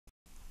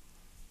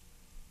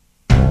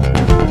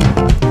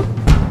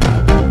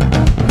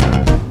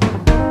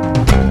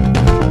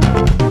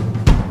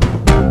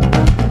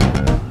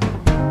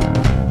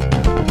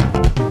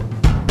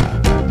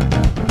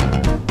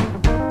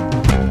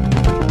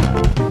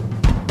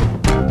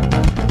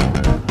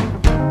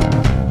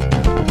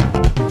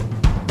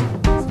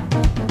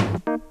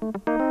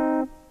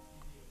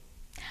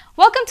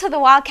to the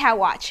Wildcat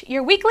Watch,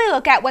 your weekly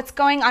look at what's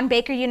going on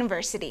Baker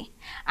University.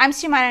 I'm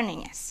Xiomara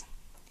Nunez.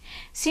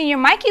 Senior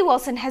Mikey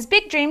Wilson has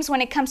big dreams when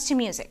it comes to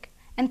music,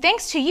 and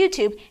thanks to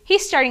YouTube,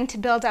 he's starting to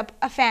build up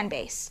a fan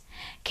base.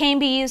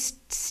 KMBU's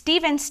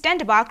Steven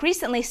Stendebach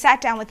recently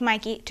sat down with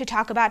Mikey to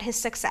talk about his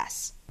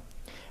success.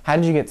 How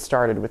did you get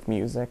started with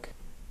music?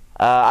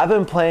 I've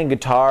been playing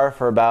guitar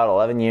for about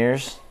 11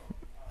 years.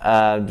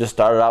 Just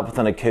started out with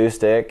an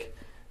acoustic,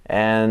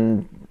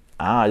 and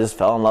I just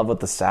fell in love with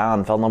the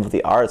sound, fell in love with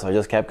the art, so I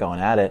just kept going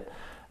at it.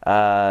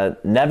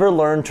 Never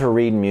learned to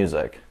read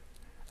music.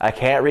 I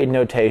can't read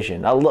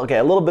notation. A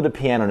little bit of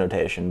piano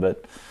notation,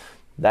 but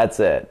that's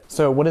it.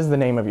 So what is the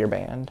name of your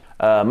band?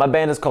 My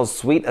band is called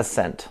Sweet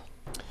Ascent.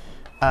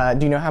 Do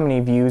you know how many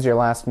views your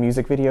last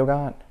music video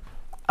got?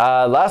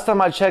 Last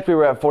time I checked, we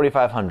were at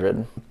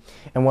 4,500.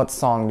 And what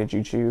song did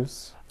you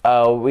choose?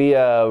 We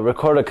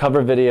recorded a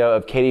cover video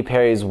of Katy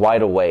Perry's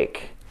Wide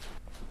Awake.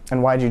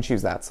 And why did you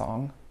choose that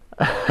song?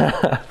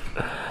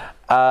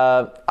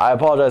 I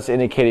apologize to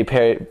any Katy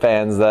Perry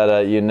fans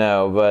that you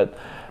know, but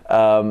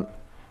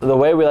the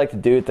way we like to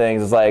do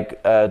things is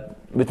like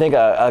we think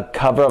a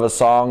cover of a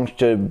song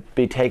should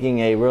be taking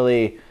a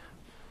really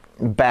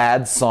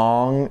bad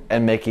song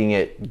and making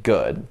it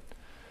good.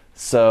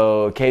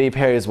 So Katy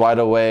Perry's Wide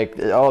Awake,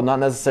 not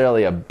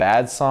necessarily a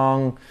bad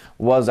song,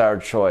 was our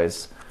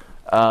choice.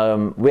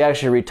 We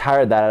actually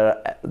retired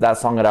that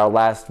song at our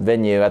last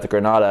venue at the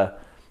Granada,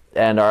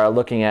 and are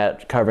looking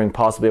at covering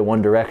possibly a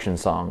One Direction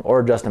song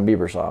or a Justin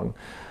Bieber song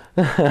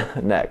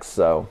next.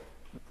 So,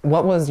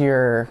 what was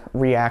your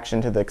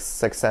reaction to the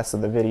success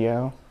of the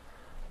video?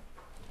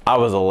 I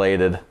was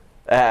elated.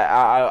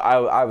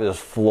 I was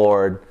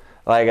floored.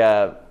 Like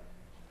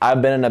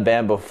I've been in a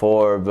band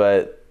before,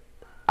 but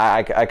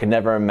I could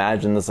never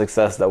imagine the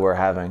success that we're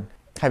having.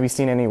 Have you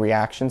seen any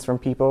reactions from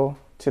people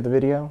to the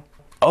video?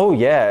 Oh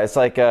yeah, it's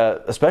like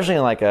especially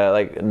in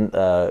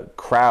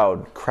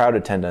crowd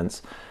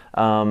attendance.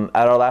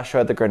 At our last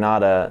show at the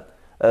Granada,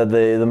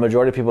 the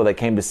majority of people that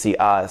came to see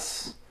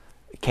us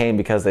came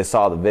because they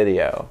saw the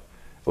video.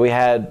 We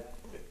had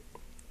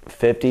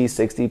 50,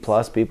 60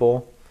 plus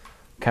people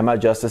come out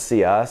just to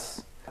see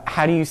us.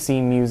 How do you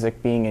see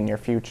music being in your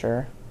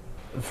future?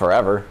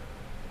 Forever.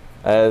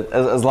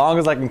 As long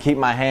as I can keep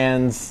my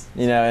hands,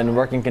 in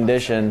working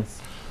condition,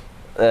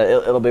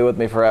 it'll be with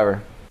me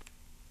forever.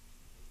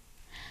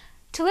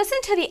 To listen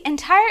to the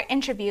entire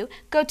interview,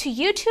 go to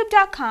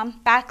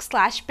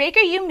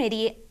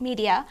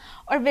youtube.com/BakerUmedia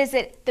or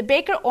visit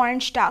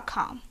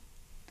thebakerorange.com.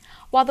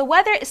 While the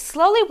weather is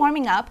slowly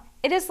warming up,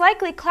 it is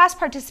likely class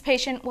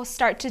participation will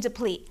start to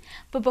deplete.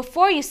 But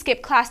before you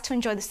skip class to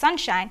enjoy the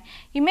sunshine,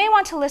 you may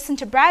want to listen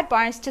to Brad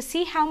Barnes to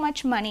see how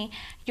much money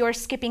you're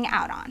skipping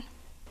out on.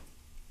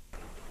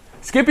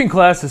 Skipping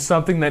class is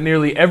something that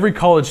nearly every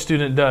college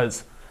student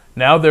does.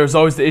 Now there's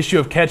always the issue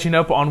of catching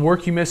up on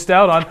work you missed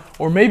out on,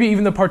 or maybe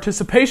even the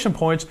participation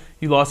points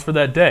you lost for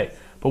that day.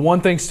 But one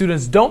thing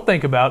students don't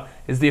think about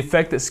is the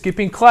effect that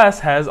skipping class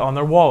has on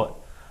their wallet.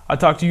 I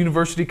talked to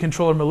University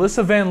Controller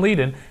Melissa Van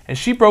Leiden, and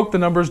she broke the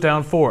numbers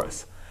down for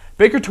us.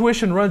 Baker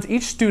tuition runs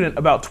each student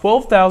about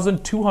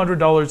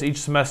 $12,200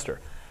 each semester.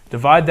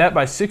 Divide that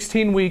by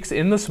 16 weeks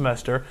in the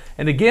semester,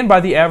 and again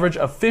by the average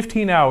of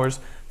 15 hours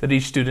that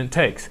each student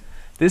takes.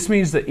 This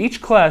means that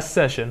each class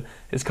session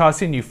is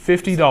costing you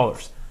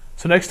 $50.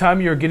 So next time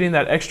you're getting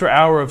that extra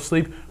hour of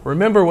sleep,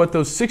 remember what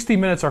those 60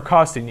 minutes are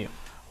costing you.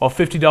 While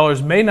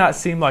 $50 may not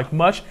seem like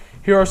much,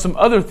 here are some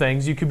other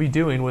things you could be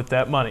doing with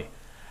that money.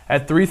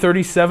 At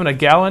 $3.37 a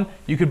gallon,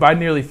 you could buy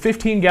nearly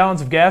 15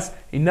 gallons of gas,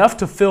 enough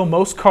to fill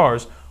most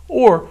cars,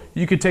 or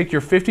you could take your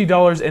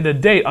 $50 and a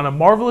date on a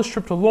marvelous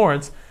trip to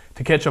Lawrence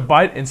to catch a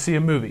bite and see a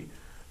movie.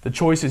 The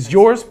choice is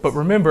yours, but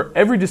remember,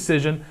 every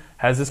decision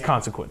has its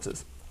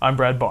consequences. I'm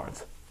Brad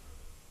Barnes.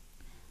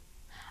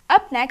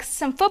 Up next,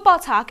 some football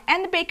talk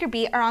and the Baker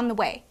Beat are on the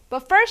way.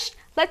 But first,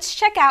 let's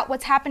check out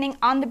what's happening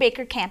on the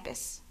Baker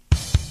campus.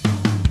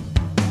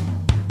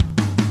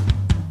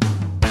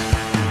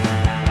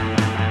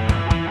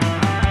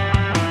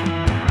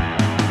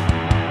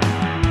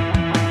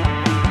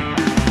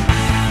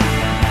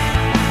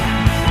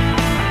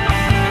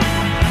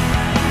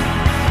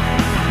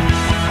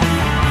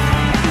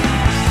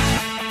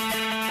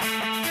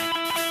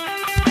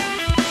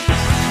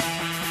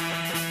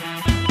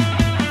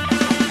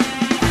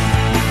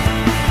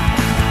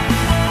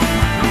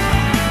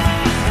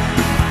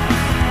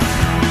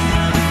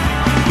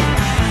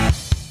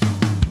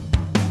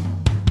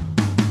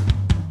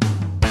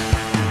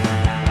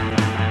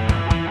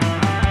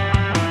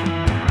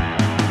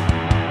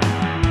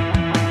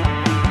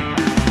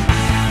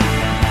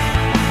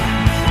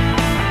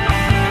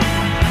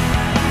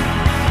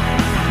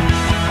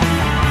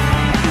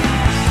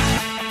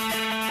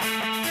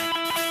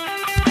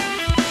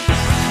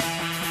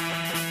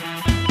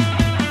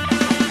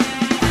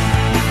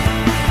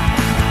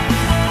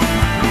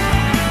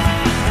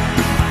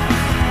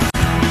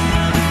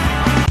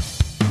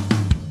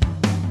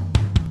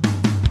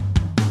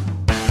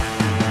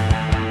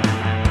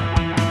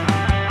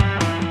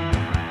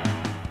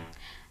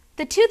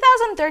 The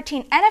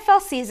 2013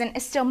 NFL season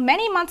is still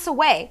many months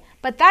away,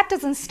 but that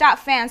doesn't stop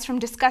fans from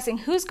discussing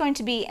who's going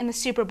to be in the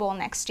Super Bowl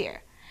next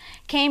year.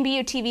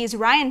 KMBU TV's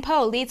Ryan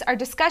Poe leads our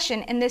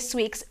discussion in this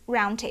week's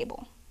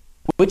roundtable.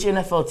 Which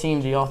NFL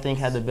team do y'all think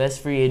had the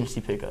best free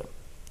agency pickup?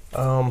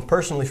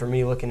 Personally, for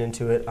me, looking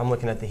into it, I'm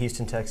looking at the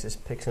Houston Texans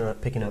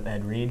picking up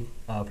Ed Reed.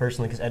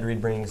 Personally, because Ed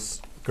Reed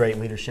brings great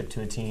leadership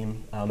to a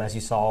team. As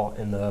you saw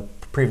in the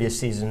previous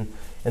season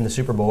in the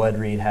Super Bowl, Ed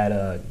Reed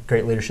had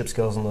great leadership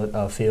skills on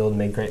the field,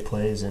 made great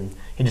plays, and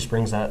he just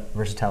brings that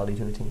versatility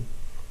to the team.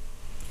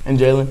 And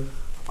Jalen?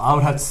 I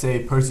would have to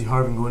say Percy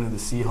Harvin going to the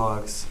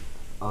Seahawks.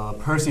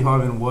 Percy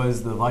Harvin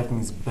was the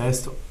Vikings'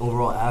 best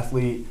overall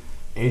athlete.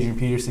 Adrian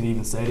Peterson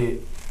even said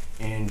it.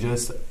 And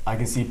just, I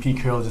can see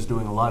Pete Carroll just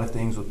doing a lot of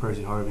things with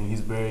Percy Harvin.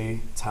 He's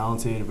very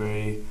talented,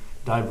 very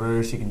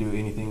diverse. He can do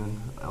anything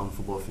on the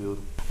football field.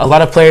 A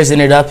lot of players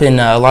ended up in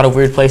a lot of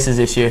weird places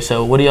this year.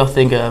 So what do y'all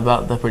think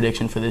about the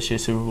prediction for this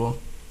year's Super Bowl?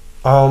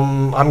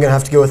 I'm going to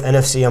have to go with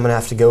NFC. I'm going to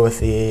have to go with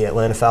the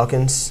Atlanta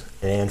Falcons.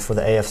 And for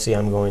the AFC,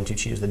 I'm going to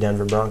choose the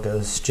Denver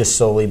Broncos, just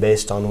solely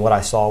based on what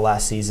I saw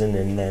last season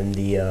and then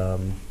the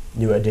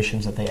new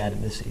additions that they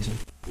added this season.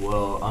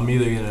 Well, I'm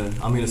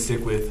gonna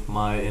stick with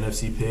my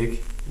NFC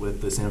pick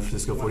with the San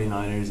Francisco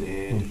 49ers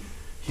and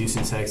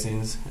Houston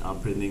Texans. I'm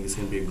predicting it's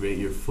going to be a great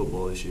year for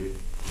football this year.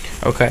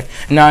 Okay.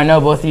 Now, I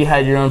know both of you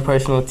had your own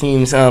personal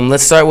teams.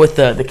 Let's start with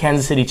the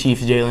Kansas City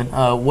Chiefs,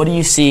 Jalen. What do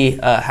you see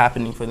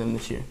happening for them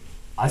this year?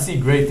 I see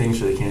great things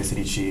for the Kansas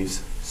City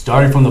Chiefs.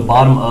 Starting from the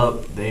bottom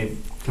up, they've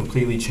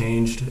completely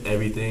changed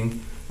everything.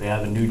 They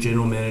have a new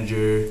general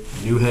manager,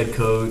 new head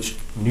coach,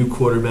 new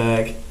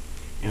quarterback,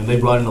 and they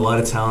brought in a lot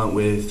of talent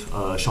with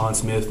Sean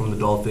Smith from the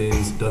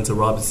Dolphins, Dunta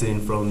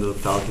Robinson from the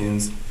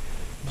Falcons.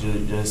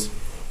 Just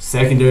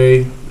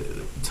secondary,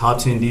 top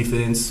 10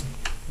 defense,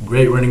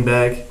 great running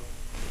back.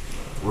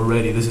 We're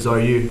ready. This is our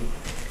year.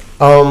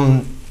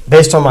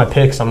 Based on my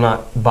picks, I'm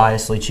not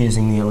biasly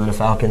choosing the Atlanta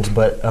Falcons,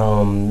 but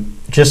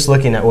just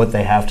looking at what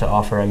they have to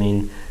offer, I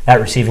mean, that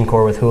receiving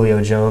core with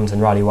Julio Jones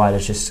and Roddy White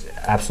is just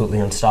absolutely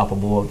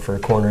unstoppable for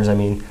corners. I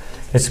mean,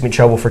 it's going to be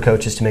trouble for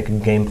coaches to make a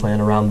game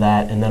plan around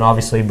that. And then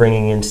obviously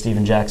bringing in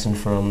Steven Jackson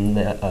from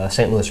the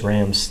St. Louis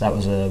Rams, that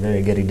was a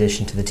very good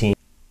addition to the team.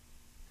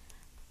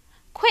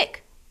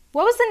 Quick,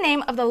 what was the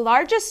name of the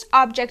largest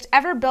object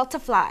ever built to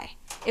fly?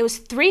 It was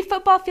 3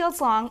 football fields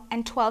long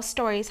and 12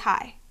 stories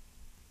high.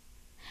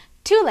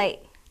 Too late.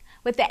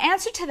 With the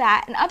answer to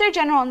that and other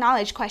general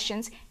knowledge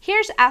questions,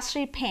 here's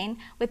Ashley Payne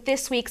with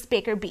this week's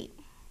Baker Beat.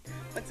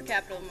 What's the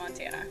capital of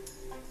Montana?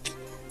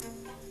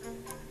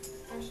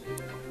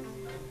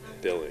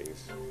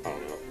 Billings. I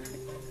don't know.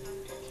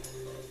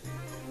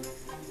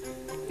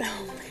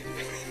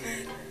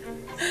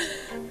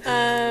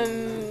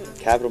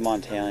 Capital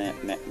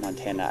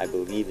Montana, I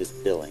believe, is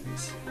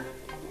Billings.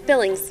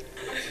 Billings.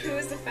 Who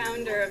was the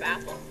founder of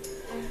Apple?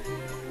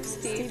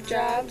 Steve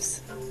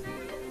Jobs.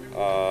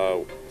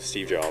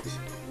 Steve Jobs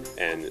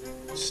and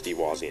Steve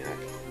Wozniak.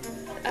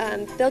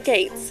 Bill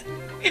Gates.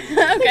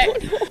 Okay.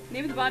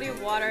 Name the body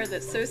of water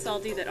that's so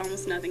salty that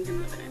almost nothing can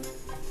live in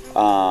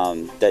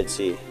it. Dead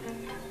Sea.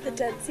 The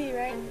Dead Sea,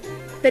 right?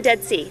 The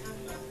Dead Sea.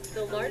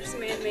 The largest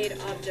man-made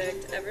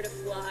object ever to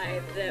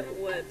fly that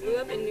blew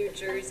up in New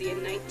Jersey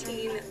in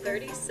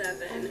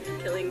 1937,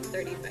 killing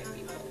 35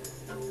 people.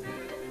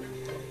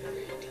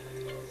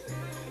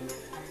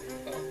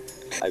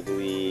 I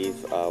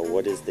believe,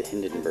 what is the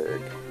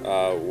Hindenburg?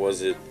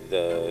 Was it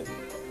the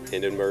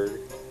Hindenburg?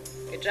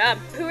 Good job.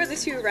 Who are the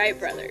 2 Wright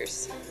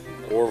brothers?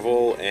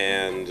 Orville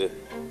and,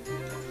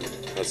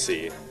 let's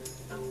see.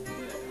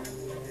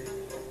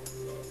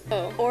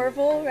 Oh.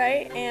 Orville,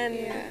 right? And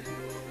Yeah.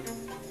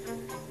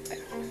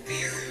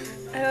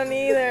 I don't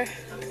either.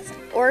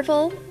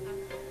 Orville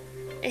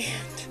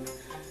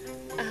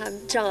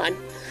and John.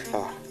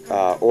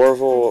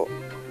 Orville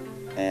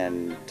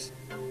and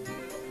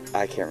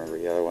I can't remember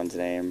the other one's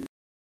name.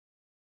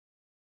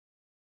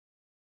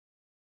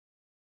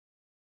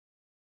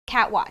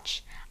 Cat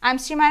Watch. I'm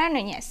Xiomara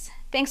Nunez.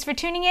 Thanks for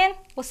tuning in.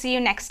 We'll see you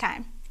next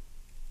time.